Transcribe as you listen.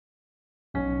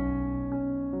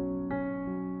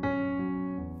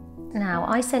Now,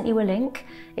 I sent you a link.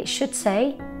 It should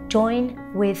say,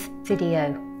 join with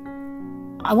video.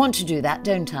 I want to do that,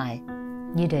 don't I?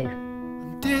 You do.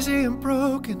 I'm dizzy and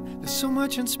broken, there's so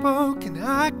much unspoken,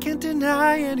 I can't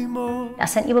deny anymore. I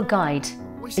sent you a guide.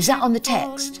 Is that on the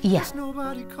text? Yeah.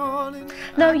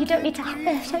 No, you don't need to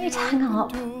hang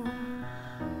up.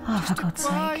 Oh, for God's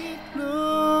sake.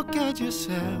 Look at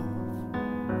yourself.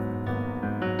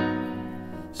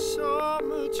 So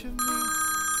much of me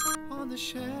on the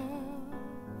shelf.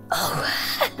 Oh,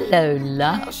 hello,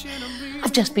 love.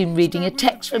 I've just been reading a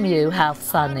text from you. How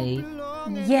funny.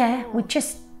 Yeah, we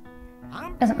just...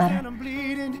 Doesn't matter. I'm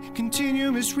bleeding,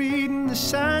 continue misreading the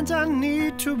signs I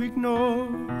need to ignore.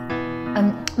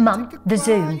 Mum, the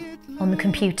Zoom on the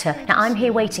computer. Now, I'm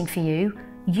here waiting for you.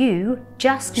 You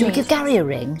just Should we give Gary a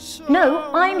ring?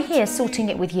 No, I'm here sorting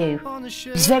it with you.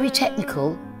 He's very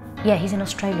technical. Yeah, he's in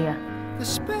Australia. The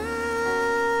space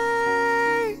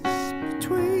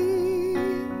between.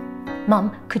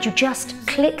 Mum, could you just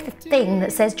click the thing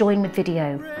that says join with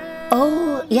video?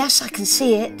 Oh, yes, I can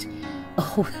see it.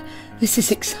 Oh, this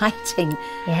is exciting.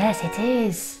 Yes, it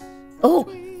is. Oh,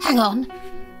 hang on.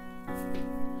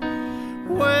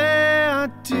 Where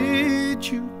did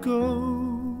you go?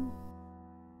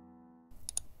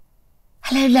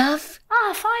 Hello, love.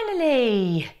 Ah,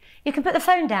 finally. You can put the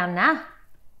phone down now.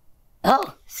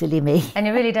 Oh, silly me. And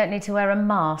you really don't need to wear a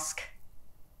mask.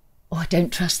 Oh, I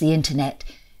don't trust the internet.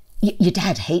 Your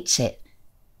dad hates it.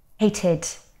 Hated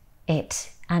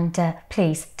it. And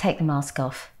please, take the mask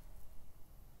off.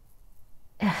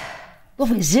 Well,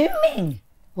 we're zooming.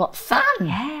 What fun.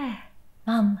 Yeah.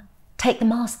 Mum, take the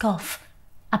mask off.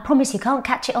 I promise you can't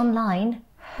catch it online.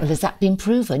 Well, has that been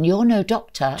proven? You're no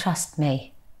doctor. Trust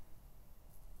me.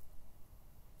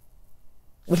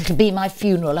 Well, it'll be my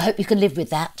funeral. I hope you can live with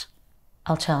that.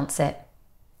 I'll chance it.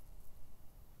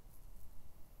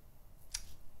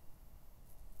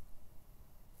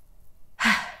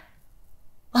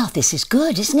 Well, this is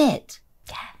good, isn't it?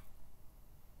 Yeah.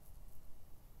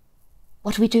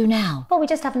 What do we do now? Well, we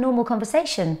just have a normal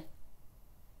conversation.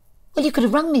 Well, you could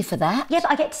have rung me for that. Yeah,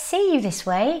 but I get to see you this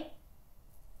way.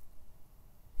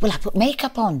 Well, I put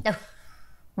makeup on. Oh,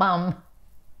 Mum,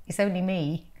 it's only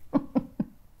me.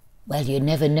 Well, you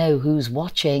never know who's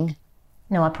watching.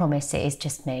 No, I promise it is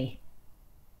just me.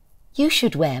 You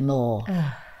should wear more.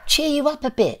 Cheer you up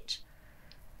a bit.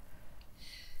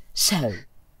 So,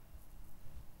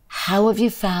 how have you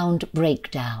found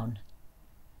breakdown?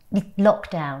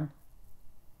 Lockdown.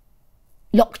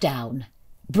 Lockdown.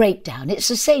 Breakdown. It's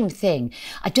the same thing.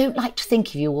 I don't like to think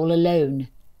of you all alone.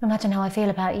 Imagine how I feel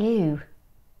about you.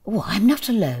 Oh, I'm not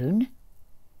alone.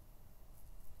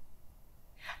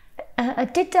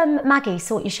 Did Maggie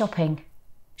sort your shopping?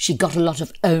 She got a lot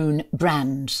of own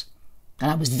brands. And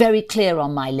I was very clear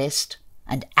on my list.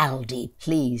 And Aldi,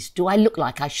 please. Do I look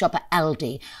like I shop at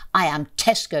Aldi? I am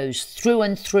Tesco's through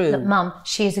and through. Look, Mum,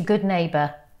 she is a good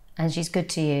neighbour. And she's good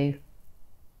to you.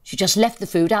 She just left the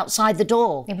food outside the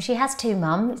door. Yeah, but she has to,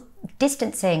 Mum.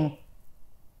 Distancing.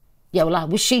 Yeah, well, I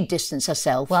wish she'd distance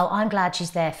herself. Well, I'm glad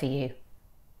she's there for you.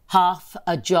 Half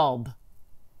a job.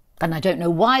 And I don't know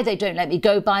why they don't let me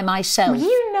go by myself. Well,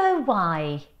 you know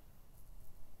why.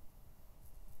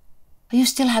 Are you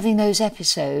still having those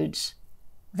episodes?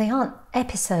 They aren't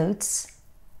episodes.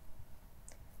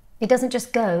 It doesn't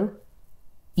just go.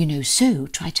 You know, Sue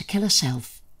tried to kill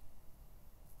herself.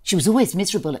 She was always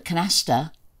miserable at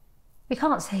Canasta. We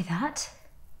can't say that.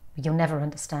 You'll never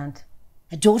understand.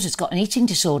 Her daughter's got an eating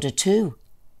disorder too.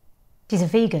 She's a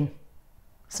vegan.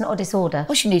 It's not a disorder.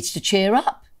 Well, she needs to cheer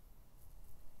up.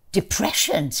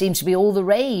 Depression seems to be all the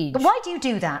rage. But why do you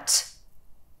do that?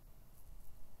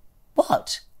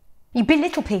 What? You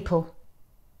belittle people.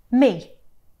 Me.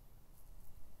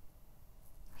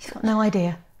 You've got no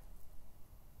idea.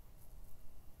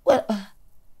 Well,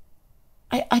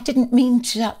 I didn't mean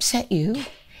to upset you.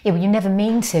 Yeah, well, you never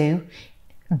mean to,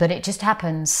 but it just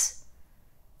happens.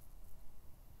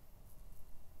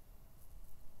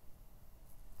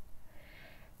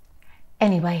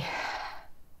 Anyway,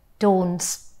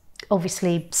 Dawn's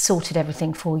obviously sorted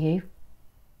everything for you.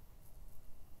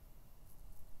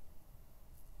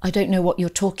 I don't know what you're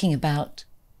talking about.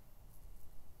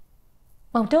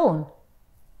 Well, Dawn.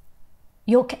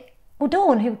 Well,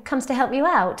 Dawn, who comes to help you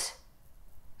out.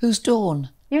 Who's Dawn?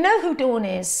 You know who Dawn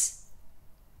is.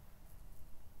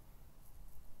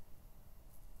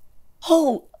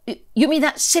 Oh, you mean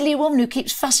that silly woman who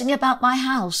keeps fussing about my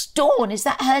house? Dawn, is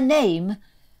that her name?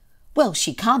 Well,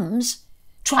 she comes,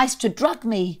 tries to drug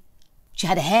me. She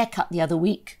had a haircut the other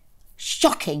week.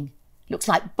 Shocking. Looks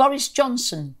like Boris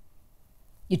Johnson.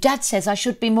 Your dad says I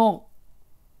should be more...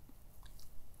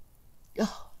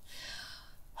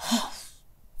 Oh,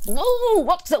 Oh,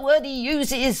 what's the word he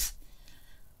uses?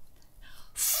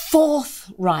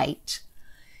 Forthright.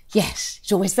 Yes,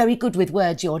 he's always very good with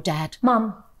words, your dad.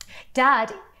 Mum,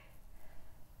 Dad,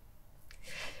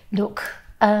 look,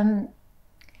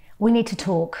 we need to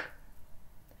talk.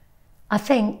 I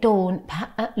think Dawn,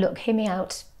 look, hear me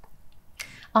out.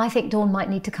 I think Dawn might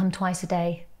need to come twice a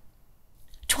day.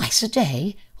 Twice a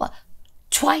day? What?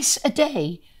 Twice a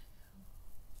day?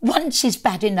 Once is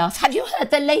bad enough. Have you heard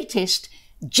the latest?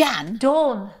 Jan?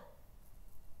 Dawn.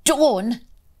 Dawn?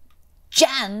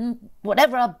 Jan?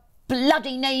 Whatever her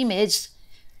bloody name is.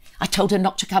 I told her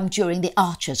not to come during the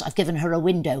Archers. I've given her a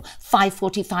window,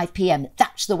 5:45 p.m.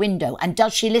 That's the window. And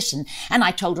does she listen? And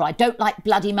I told her I don't like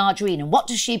bloody margarine. And what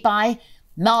does she buy?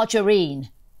 Margarine.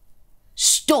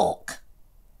 Stork.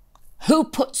 Who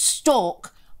puts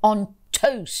stork on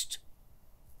toast?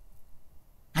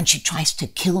 And she tries to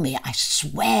kill me, I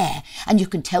swear. And you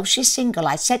can tell she's single.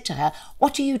 I said to her,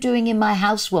 what are you doing in my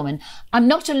house, woman? I'm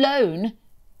not alone.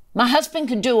 My husband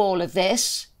can do all of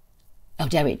this. Oh,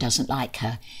 Derek doesn't like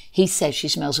her. He says she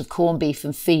smells of corned beef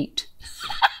and feet.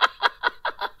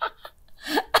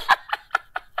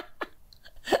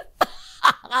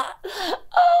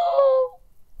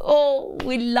 Oh,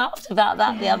 we laughed about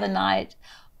that the other night.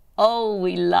 Oh,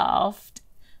 we laughed.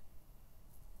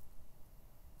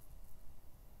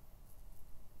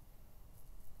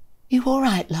 You all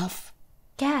right, love?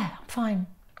 Yeah, I'm fine.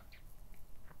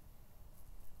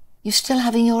 You still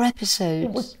having your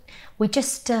episodes? We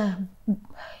just...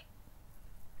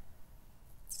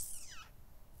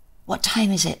 What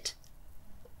time is it?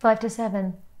 5 to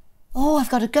 7. Oh, I've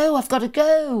got to go.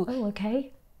 Oh,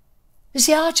 okay. There's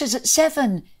the Archers at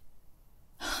 7.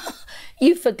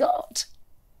 You forgot.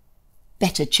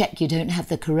 Better check you don't have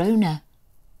the corona.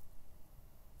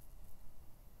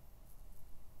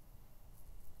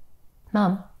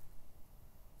 Mum?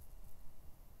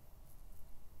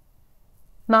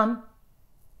 Mum?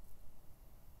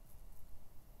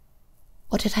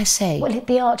 What did I say? Well, at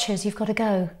the Archers, you've got to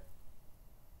go.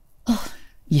 Oh,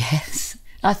 yes.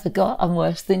 I forgot I'm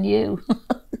worse than you.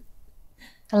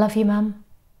 I love you, Mum.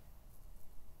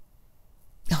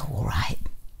 Oh, all right.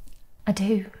 I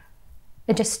do.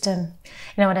 I just, I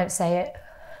don't say it.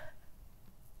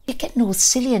 You're getting all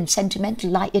silly and sentimental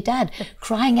like your dad,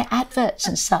 crying at adverts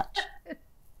and such.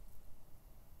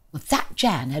 Well, that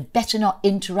Jan had better not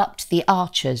interrupt the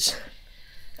Archers.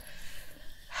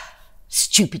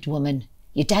 Stupid woman.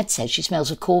 Your dad says she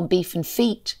smells of corned beef and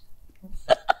feet.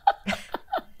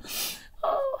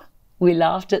 Oh, we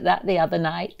laughed at that the other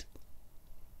night.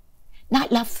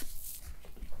 Night, love.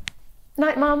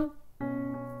 Night, Mum.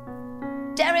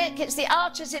 Derek, it's the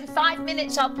Archers in 5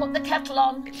 minutes. I'll put the kettle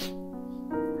on.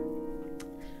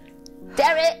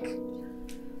 Derek!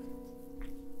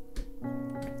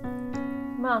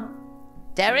 Mum.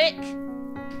 Derek!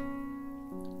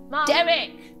 Mum.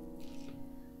 Derek!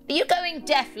 Are you going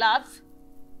deaf, love?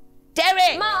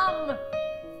 Derek! Mum!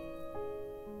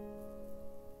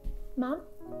 Mum?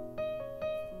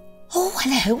 Oh,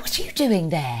 hello. What are you doing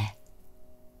there?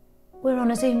 We're on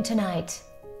a Zoom tonight.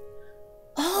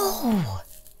 Oh,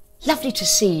 lovely to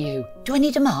see you. Do I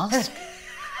need a mask?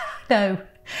 No,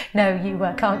 you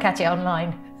can't catch it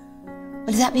online. Well,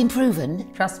 has that been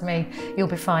proven? Trust me, you'll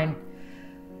be fine.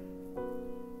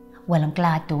 Well, I'm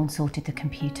glad Dawn sorted the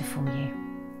computer for you.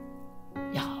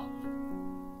 Oh,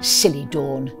 silly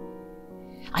Dawn.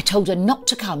 I told her not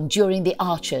to come during the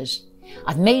Archers.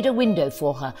 I've made a window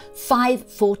for her,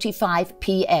 5:45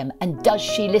 p.m, and does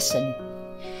she listen?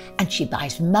 And she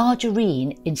buys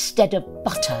margarine instead of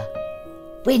butter.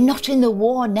 We're not in the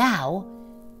war now.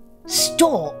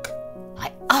 Stork,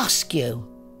 I ask you.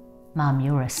 Mum,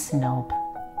 you're a snob.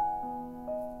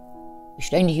 We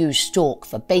should only use stork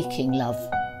for baking, love.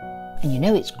 And you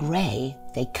know it's grey.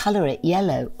 They colour it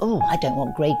yellow. Oh, I don't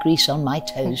want grey grease on my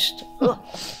toast.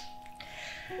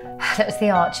 That's the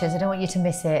Archers. I don't want you to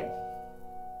miss it.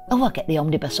 Oh, I'll get the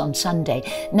omnibus on Sunday.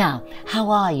 Now,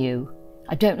 how are you?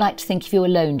 I don't like to think of you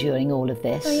alone during all of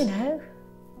this. Oh,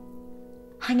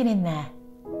 hanging in there.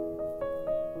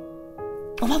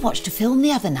 Oh, I watched a film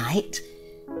the other night.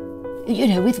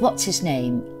 With what's his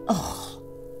name? Oh,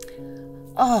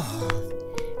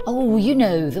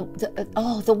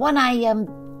 the one I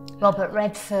Robert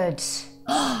Redford.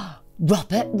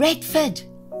 Robert Redford.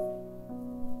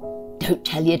 Don't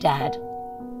tell your dad.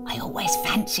 I always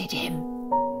fancied him.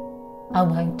 I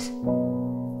won't.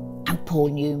 And Paul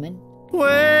Newman.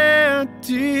 Where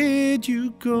did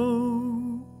you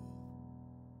go?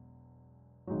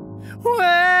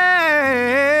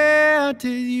 Where did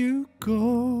you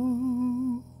go?